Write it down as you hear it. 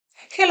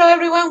Hello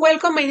everyone,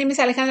 welcome. My name is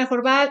Alejandra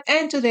Corbat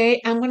and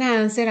today I'm going to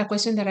answer a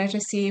question that I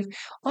received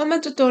on my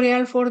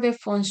tutorial for the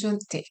function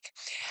take.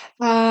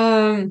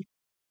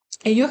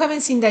 If you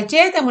haven't seen that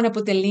yet, I'm going to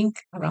put the link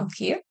around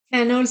here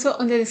and also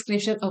on the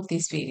description of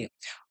this video.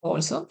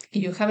 Also,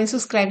 if you haven't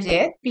subscribed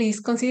yet, please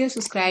consider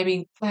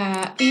subscribing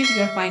if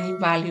you're finding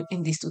value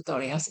in these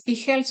tutorials.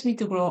 It helps me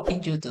to grow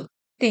in YouTube.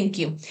 Thank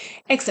you.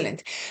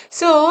 Excellent.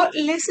 So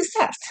let's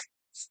start.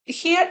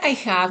 Here I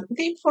have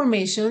the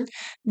information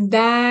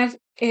that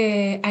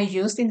I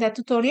used in that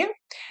tutorial.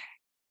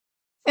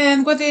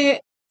 And what the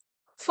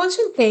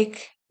function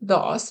take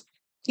does,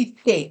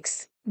 it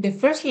takes the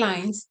first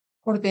lines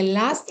or the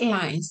last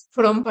lines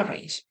from a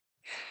range.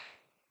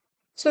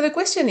 So the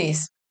question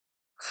is,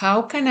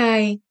 how can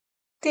I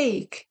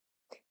take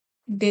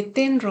the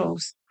 10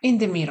 rows in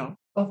the middle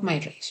of my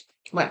range?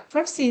 Well,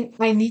 first thing,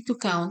 I need to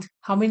count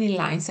how many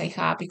lines I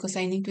have because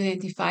I need to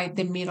identify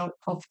the middle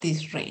of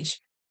this range.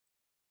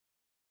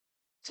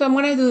 So I'm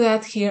going to do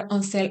that here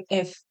on cell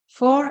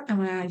F4. I'm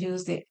going to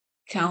use the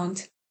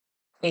count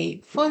a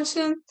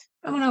function.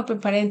 I'm going to open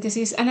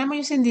parentheses, and I'm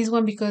using this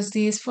one because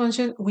this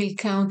function will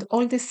count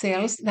all the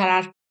cells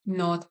that are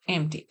not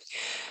empty.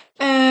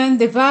 And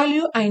the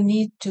value, I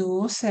need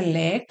to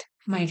select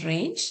my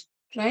range,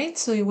 right?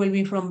 So it will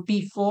be from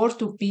B4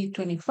 to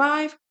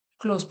B25,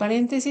 close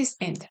parentheses,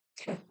 enter.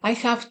 I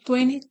have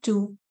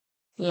 22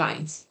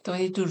 lines,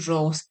 22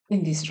 rows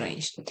in this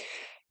range.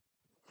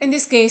 In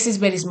this case, it's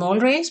very small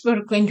range,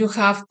 but when you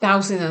have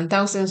thousands and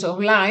thousands of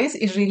lines,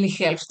 it really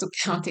helps to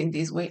count in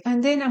this way.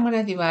 And then I'm going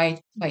to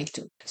divide by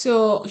 2.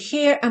 So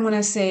here I'm going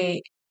to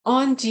say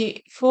on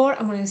G4,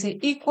 I'm going to say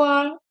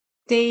equal,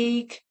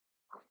 take,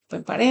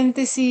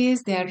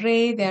 parentheses, the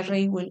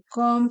array will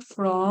come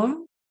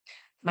from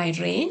my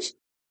range.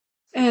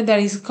 That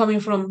is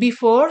coming from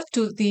B4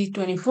 to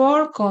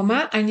D24,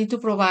 comma, I need to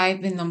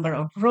provide the number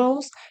of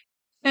rows.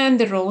 And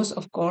the rows,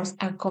 of course,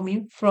 are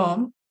coming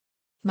from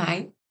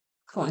my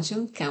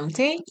function count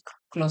a,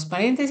 close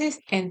parentheses,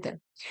 enter.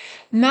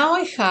 Now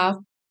I have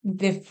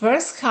the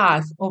first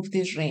half of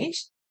this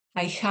range.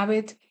 I have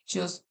it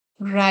just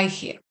right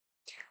here,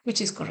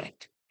 which is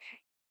correct.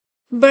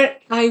 But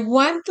I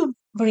want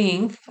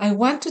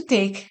to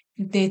take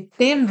the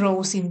 10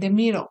 rows in the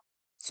middle.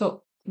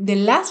 So the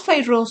last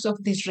 5 rows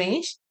of this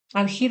range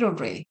are here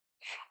already.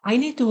 I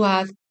need to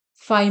add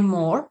 5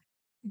 more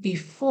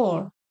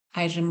before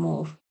I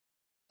remove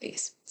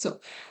this. So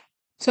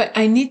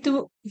I need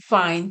to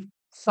find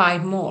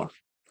 5 more,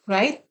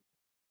 right?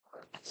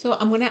 So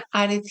I'm going to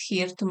add it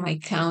here to my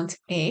count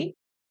A.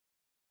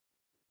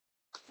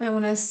 I'm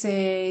going to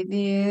say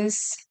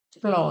this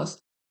plus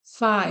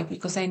 5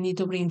 because I need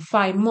to bring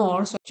 5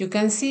 more. So you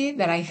can see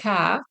that I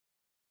have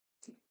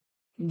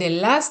the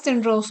last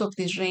 10 rows of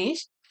this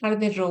range are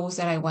the rows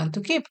that I want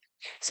to keep.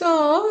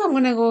 So I'm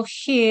going to go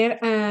here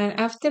and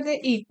after the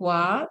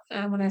equal,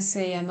 I'm going to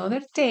say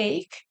another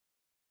take.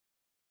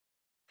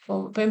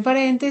 Open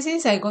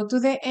parentheses, I go to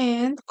the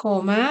end,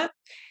 comma,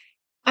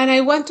 and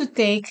I want to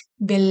take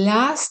the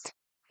last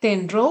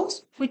 10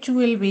 rows, which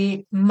will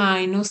be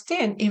minus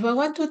 10. If I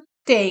want to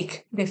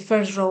take the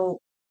first row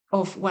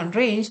of a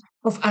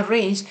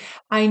range,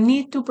 I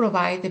need to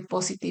provide the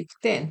positive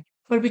 10.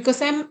 But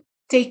because I'm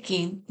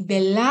taking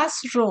the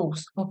last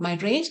rows of my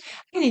range,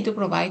 I need to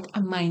provide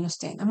a minus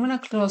 10. I'm going to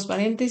close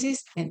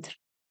parentheses, enter.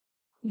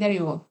 There you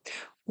go.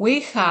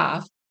 We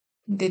have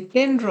the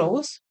 10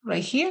 rows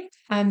right here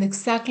and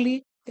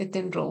exactly the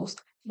 10 rows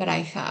that I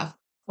have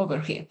over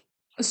here.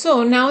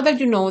 So now that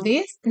you know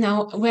this,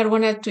 now we're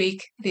going to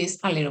tweak this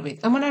a little bit.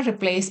 I'm going to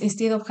replace,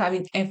 instead of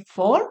having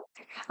F4,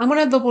 I'm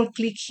going to double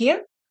click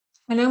here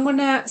and I'm going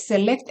to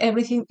select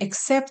everything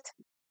except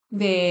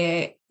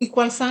the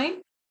equal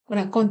sign. I'm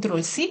going to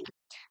Control C.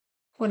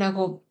 I'm going to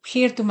go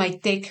here to my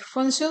take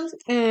functions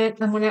and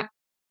I'm going to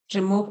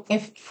remove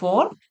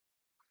F4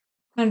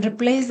 and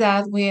replace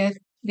that with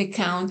the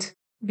count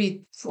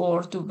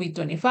B4 to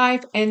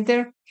B25,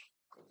 enter.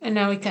 And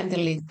now we can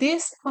delete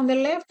this on the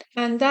left.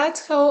 And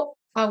that's how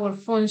our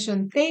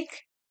function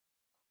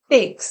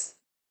takes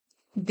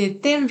the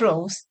 10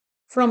 rows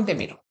from the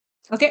middle.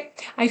 Okay,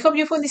 I hope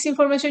you found this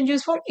information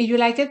useful. If you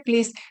like it,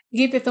 please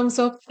give a thumbs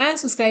up and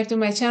subscribe to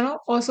my channel.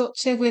 Also,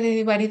 share with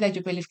anybody that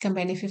you believe can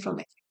benefit from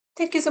it.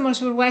 Thank you so much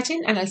for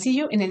watching, and I'll see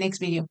you in the next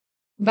video.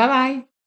 Bye-bye.